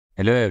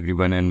Hello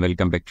everyone and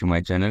welcome back to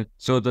my channel.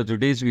 So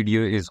today's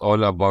video is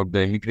all about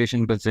the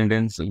immigration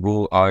consultants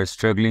who are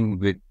struggling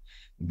with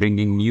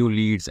bringing new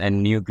leads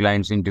and new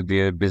clients into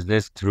their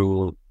business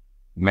through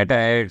Meta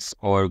ads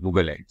or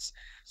Google ads.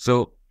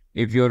 So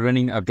if you're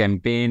running a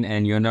campaign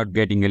and you're not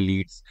getting a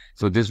leads,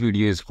 so this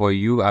video is for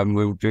you.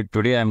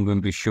 Today I'm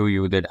going to show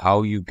you that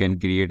how you can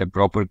create a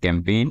proper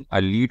campaign, a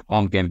lead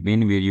form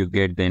campaign where you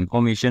get the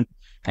information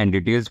and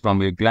details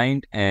from your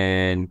client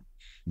and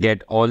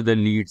get all the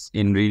leads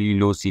in really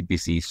low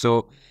CPC.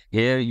 So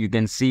here you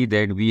can see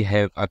that we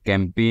have a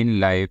campaign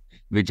live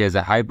which has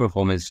a high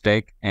performance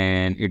tag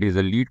and it is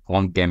a lead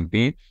form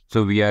campaign.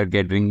 So we are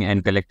gathering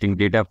and collecting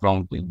data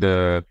from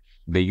the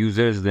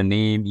users, the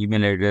name,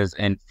 email address,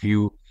 and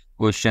few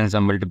questions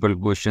and multiple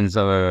questions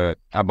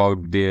about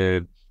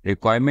their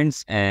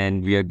requirements,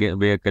 and we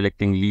are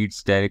collecting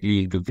leads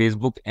directly into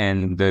Facebook,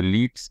 and the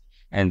leads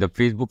and the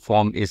Facebook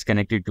form is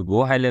connected to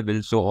Go High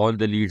Level. So all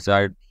the leads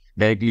are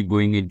directly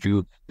going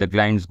into the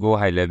client's Go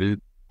High Level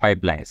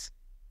pipelines.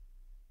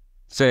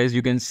 So as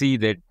you can see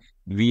that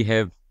we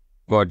have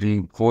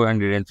gotten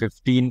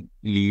 415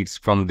 leads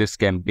from this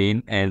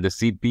campaign, and the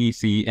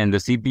CPC and the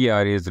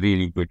CPR is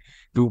really good,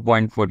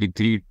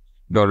 $2.43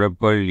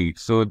 per lead.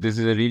 So this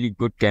is a really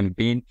good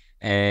campaign,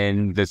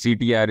 and the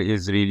CTR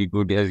is really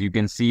good. As you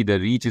can see,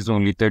 the reach is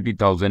only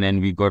 30,000 and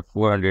we got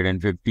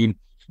 415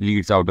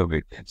 leads out of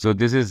it. So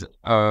this is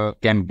a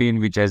campaign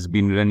which has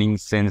been running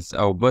since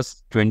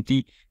August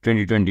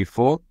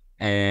 2024,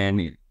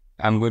 and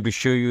I'm going to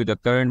show you the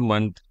current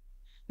month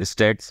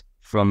stats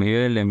from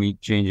here. Let me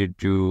change it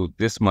to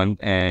this month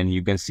and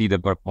you can see the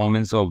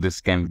performance of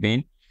this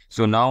campaign.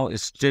 So now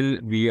still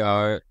we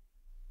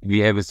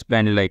have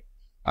spent like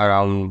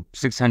around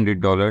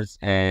 $600,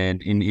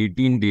 and in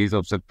 18 days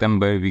of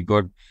September we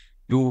got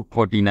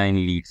 249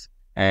 leads,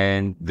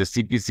 and the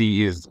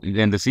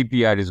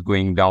CPR is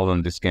going down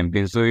on this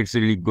campaign. So it's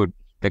really good.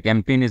 The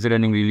campaign is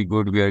running really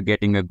good. We are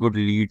getting a good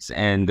leads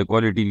and the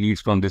quality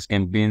leads from this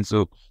campaign.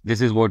 So this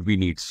is what we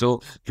need.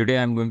 So today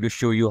I'm going to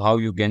show you how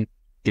you can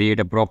create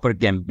a proper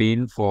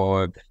campaign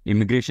for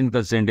immigration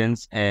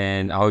consultants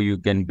and how you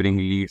can bring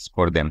leads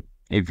for them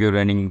if you're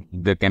running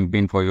the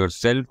campaign for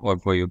yourself or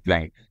for your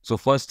client. So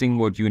first thing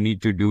what you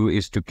need to do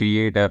is to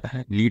create a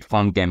lead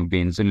form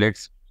campaign. So let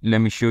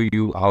me show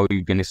you how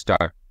you can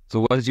start.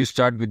 So once you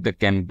start with the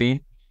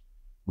campaign,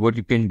 what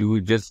you can do,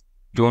 just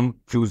don't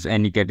choose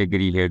any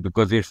category here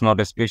because it's not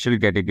a special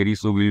category.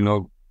 So we're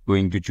not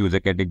going to choose a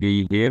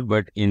category here,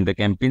 but in the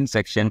campaign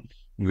section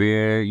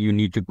where you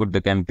need to put the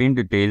campaign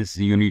details,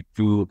 you need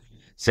to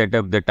set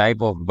up the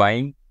type of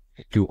buying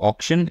to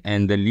auction,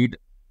 and the lead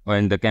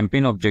and the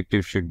campaign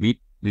objective should be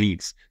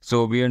leads.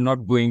 So we are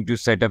not going to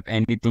set up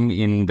anything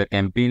in the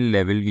campaign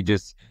level. We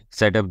just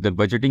set up the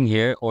budgeting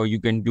here, or you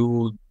can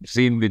do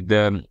same with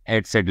the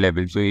ad set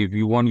level. So if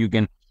you want, you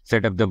can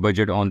set up the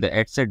budget on the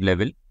ad set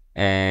level,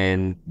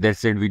 and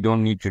that's it. We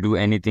don't need to do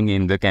anything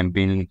in the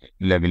campaign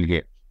level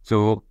here.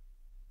 So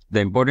the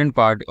important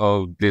part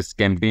of this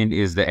campaign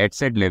is the ad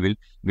set level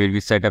where we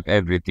set up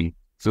everything.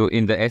 So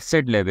in the ad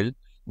set level,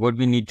 what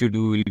we need to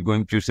do, we're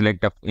going to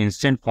select a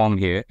instant form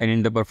here, and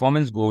in the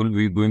performance goal,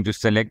 we're going to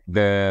select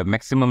the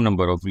maximum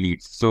number of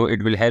leads. So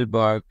it will help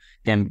our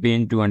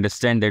campaign to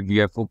understand that we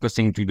are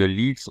focusing to the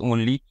leads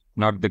only,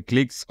 not the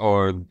clicks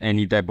or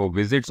any type of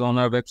visits on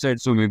our website.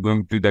 So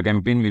the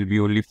campaign will be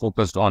only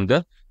focused on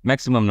the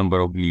maximum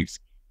number of leads.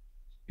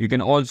 You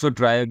can also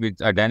try with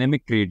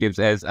dynamic creatives,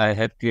 as I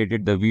have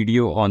created the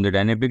video on the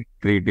dynamic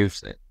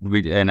creatives,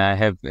 and I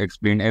have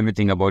explained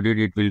everything about it.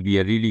 It will be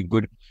a really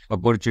good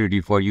opportunity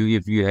for you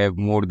if you have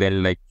more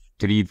than like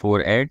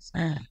 3-4 ads.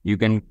 You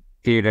can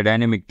create a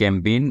dynamic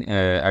campaign,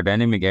 a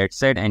dynamic ad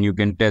set, and you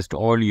can test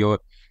all your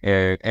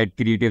ad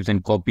creatives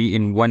and copy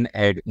in one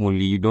ad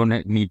only. You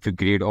don't need to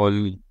create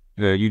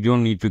you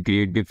don't need to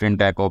create different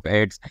type of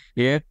ads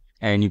here,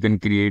 and you can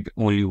create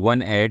only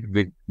one ad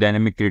with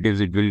dynamic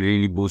creatives. It will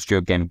really boost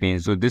your campaign.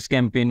 So this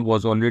campaign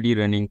was already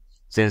running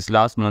since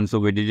last month, so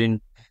we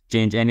didn't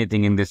change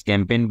anything in this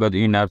campaign, but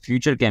in our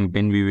future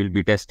campaign, we will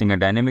be testing a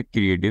dynamic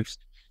creatives.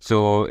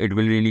 So it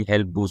will really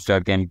help boost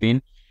our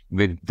campaign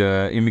with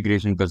the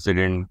immigration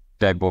consultant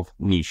type of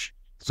niche.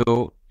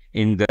 So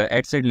in the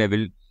ad set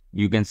level,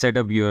 you can set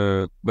up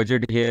your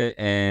budget here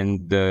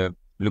and the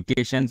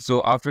location.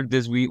 So after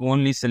this, we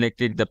only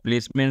selected the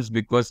placements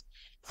because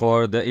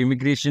for the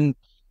immigration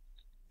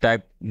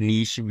type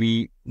niche,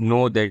 we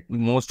know that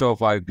most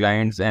of our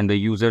clients and the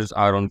users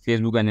are on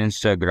Facebook and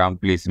Instagram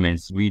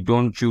placements. We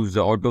don't choose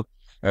the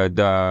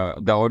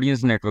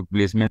audience network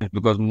placements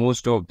because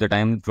most of the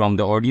time from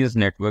the audience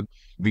network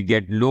we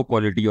get low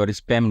quality or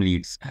spam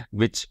leads,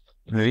 which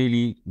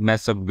really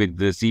mess up with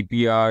the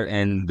CPR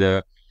and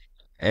the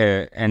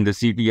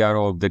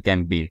CTR of the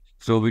campaign.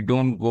 So we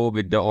don't go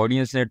with the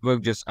audience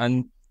network. Just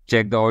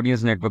uncheck the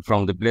audience network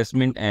from the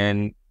placement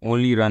and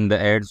only run the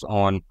ads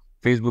on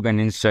Facebook and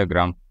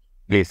Instagram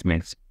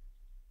placements.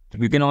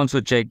 You can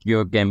also check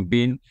your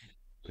campaign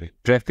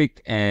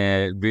traffic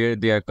where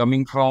they are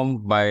coming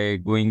from by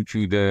going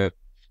to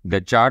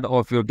the chart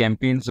of your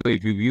campaign. So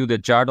if you view the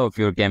chart of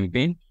your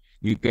campaign,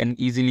 you can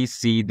easily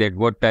see that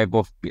what type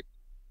of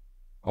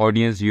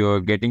audience you're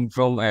getting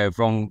from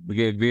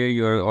where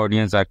your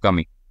audience are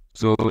coming.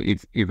 So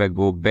if I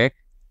go back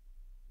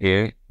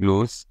here,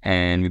 close,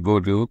 and we go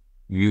to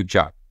view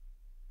chart.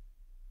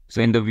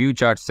 So in the view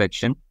chart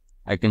section,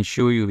 I can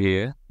show you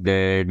here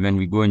that when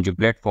we go into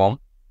platform,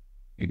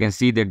 you can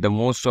see that the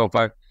most of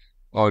our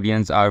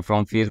audience are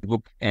from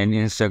Facebook and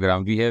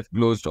Instagram. We have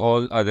closed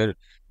all other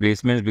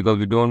placements because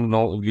we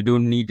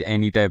don't need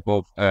any type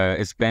of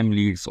spam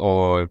leads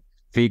or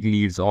fake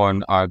leads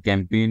on our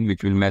campaign,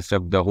 which will mess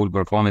up the whole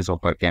performance of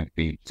our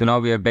campaign. So now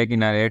we are back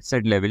in our ad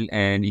set level,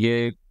 and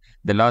here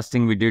the last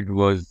thing we did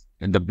was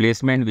the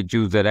placement. We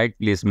choose the right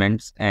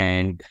placements,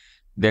 and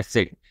that's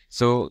it.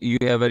 So you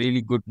will have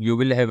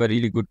a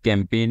really good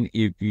campaign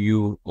if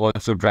you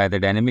also try the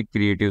dynamic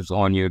creatives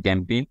on your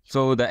campaign.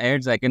 So the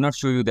ads, I cannot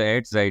show you the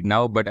ads right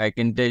now, but I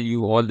can tell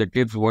you all the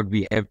tips what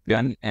we have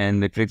done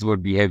and the tricks what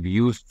we have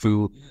used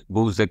to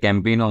boost the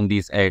campaign on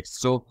these ads.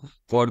 So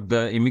for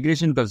the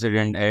immigration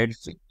consultant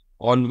ads,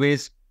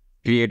 always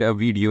create a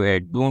video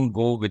ad. Don't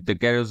go with the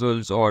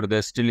carousels or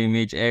the still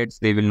image ads.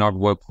 They will not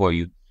work for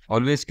you.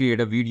 Always create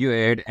a video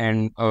ad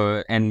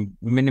and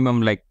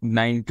minimum like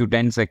 9 to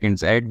 10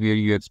 seconds ad where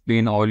you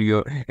explain all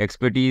your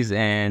expertise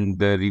and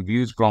the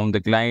reviews from the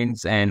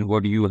clients and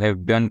what you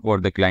have done for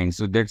the clients.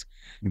 So that's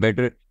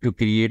better to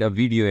create a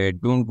video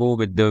ad. Don't go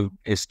with the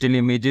still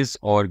images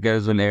or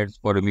carousel ads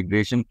for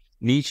immigration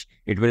niche.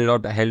 It will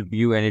not help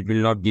you and it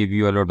will not give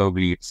you a lot of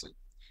leads.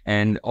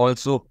 And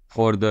also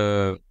for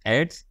the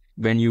ads,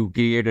 when you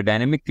create a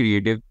dynamic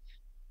creative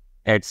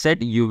ad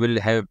set, you will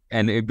have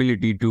an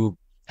ability to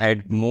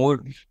add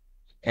more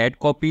ad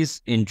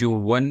copies into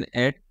one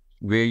ad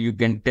where you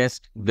can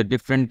test the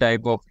different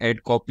type of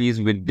ad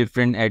copies with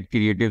different ad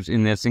creatives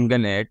in a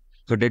single ad.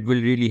 So that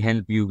will really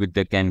help you with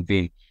the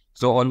campaign.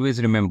 So always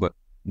remember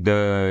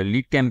the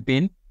lead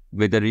campaign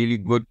with a really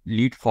good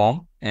lead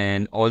form,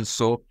 and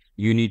also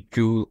you need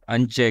to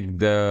uncheck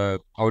the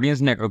audience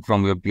network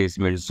from your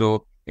placement.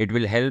 So it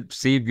will help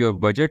save your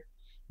budget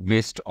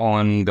based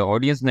on the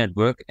audience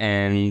network,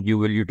 and you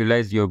will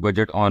utilize your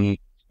budget on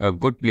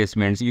good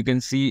placements. You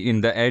can see in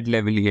the ad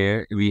level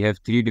here, we have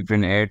 3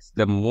 different ads.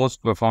 The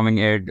most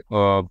performing ad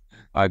of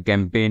our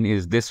campaign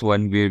is this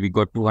one where we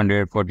got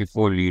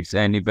 244 leads.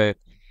 And if I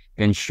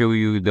can show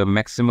you the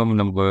maximum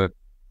number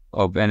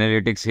of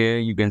analytics here,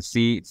 you can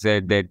see it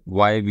said that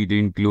why we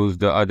didn't close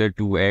the other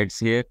 2 ads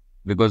here,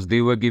 because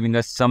they were giving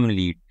us some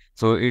lead.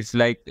 So it's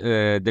like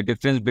the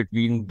difference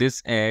between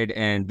this ad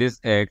and this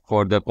ad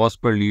for the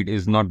cost per lead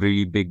is not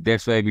really big.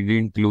 That's why we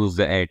didn't close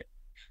the ad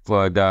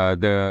for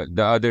the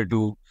other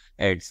 2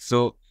 ads.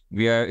 So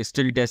we are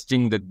still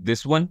testing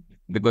this one,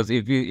 because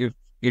if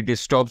it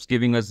stops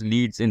giving us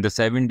leads in the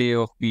 7-day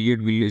of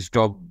period, we'll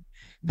stop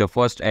the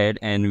first ad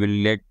and we'll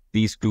let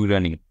these 2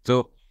 running.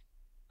 So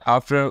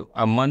after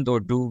a month or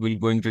 2, we're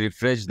going to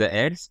refresh the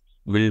ads.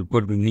 We'll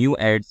put new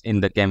ads in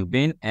the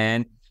campaign.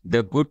 And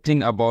the good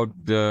thing about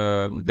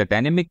the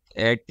dynamic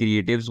ad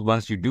creatives,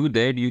 once you do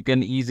that, you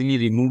can easily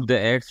remove the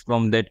ads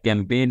from that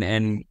campaign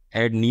and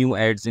add new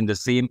ads in the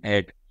same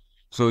ad.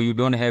 So you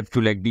don't have to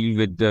like deal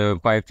with the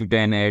 5 to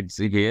 10 ads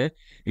here.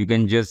 You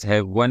can just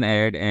have one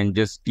ad and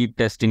just keep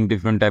testing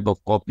different type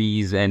of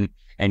copies and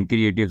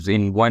creatives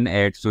in one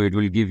ad. So it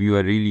will give you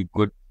a really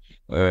good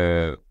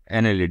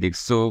analytics.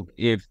 So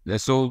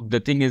the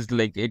thing is,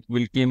 like, it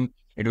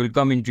will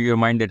come into your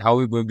mind that how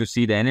we're going to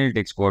see the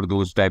analytics for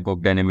those type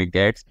of dynamic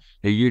ads.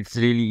 It's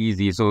really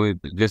easy. So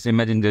just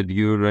imagine that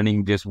you're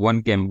running just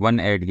one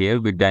ad here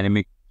with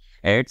dynamic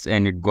ads,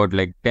 and it got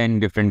like 10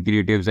 different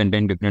creatives and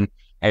 10 different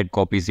ad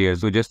copies here.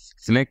 So just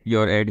select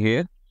your ad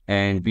here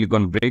and click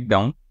on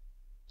breakdown.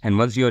 And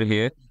once you're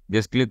here,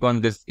 just click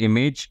on this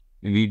image,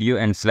 video,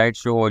 and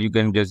slideshow, or you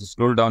can just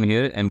scroll down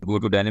here and go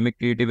to dynamic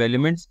creative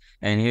elements.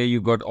 And here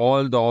you got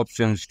all the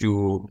options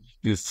to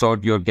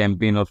sort your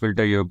campaign or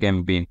filter your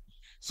campaign.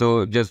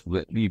 So just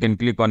you can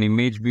click on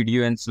image,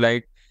 video, and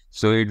slide.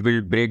 So it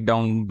will break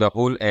down the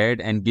whole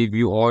ad and give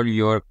you all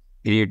your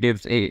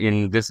creatives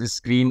in this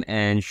screen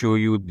and show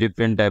you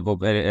different type of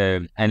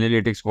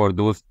analytics for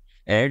those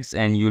ads,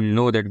 and you'll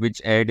know that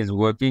which ad is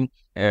working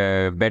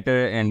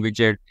better and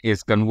which ad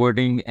is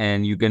converting.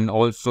 And you can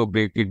also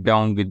break it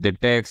down with the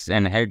text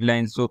and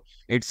headlines. So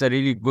it's a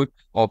really good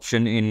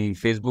option in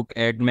Facebook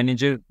ad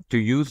manager to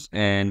use,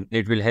 and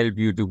it will help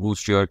you to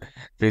boost your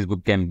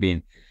Facebook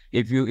campaign.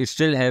 If you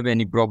still have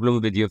any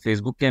problem with your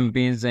Facebook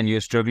campaigns and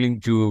you're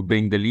struggling to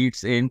bring the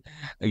leads in,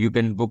 you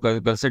can book a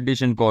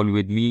consultation call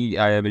with me.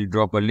 I will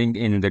drop a link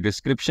in the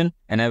description,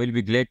 and I will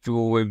be glad to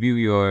overview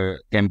your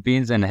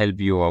campaigns and help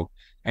you out.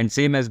 And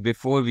same as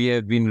before, we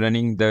have been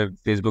running the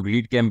Facebook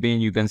lead campaign.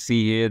 You can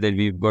see here that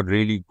we've got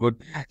really good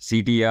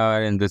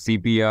CTR and the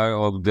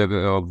CPR of the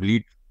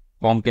lead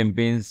form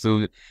campaigns.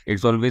 So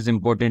it's always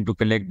important to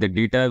collect the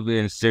data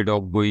instead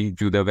of going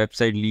to the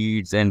website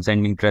leads and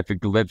sending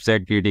traffic to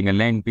website, creating a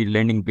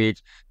landing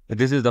page.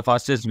 This is the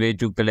fastest way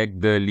to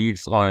collect the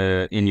leads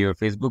in your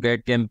Facebook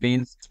ad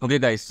campaigns. Okay,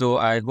 guys, so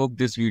I hope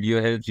this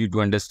video helps you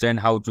to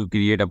understand how to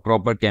create a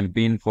proper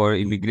campaign for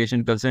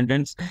immigration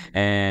consultants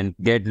and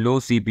get low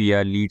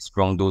CPR leads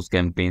from those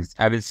campaigns.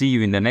 I will see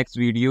you in the next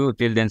video.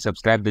 Till then,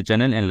 subscribe the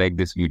channel and like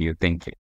this video. Thank you.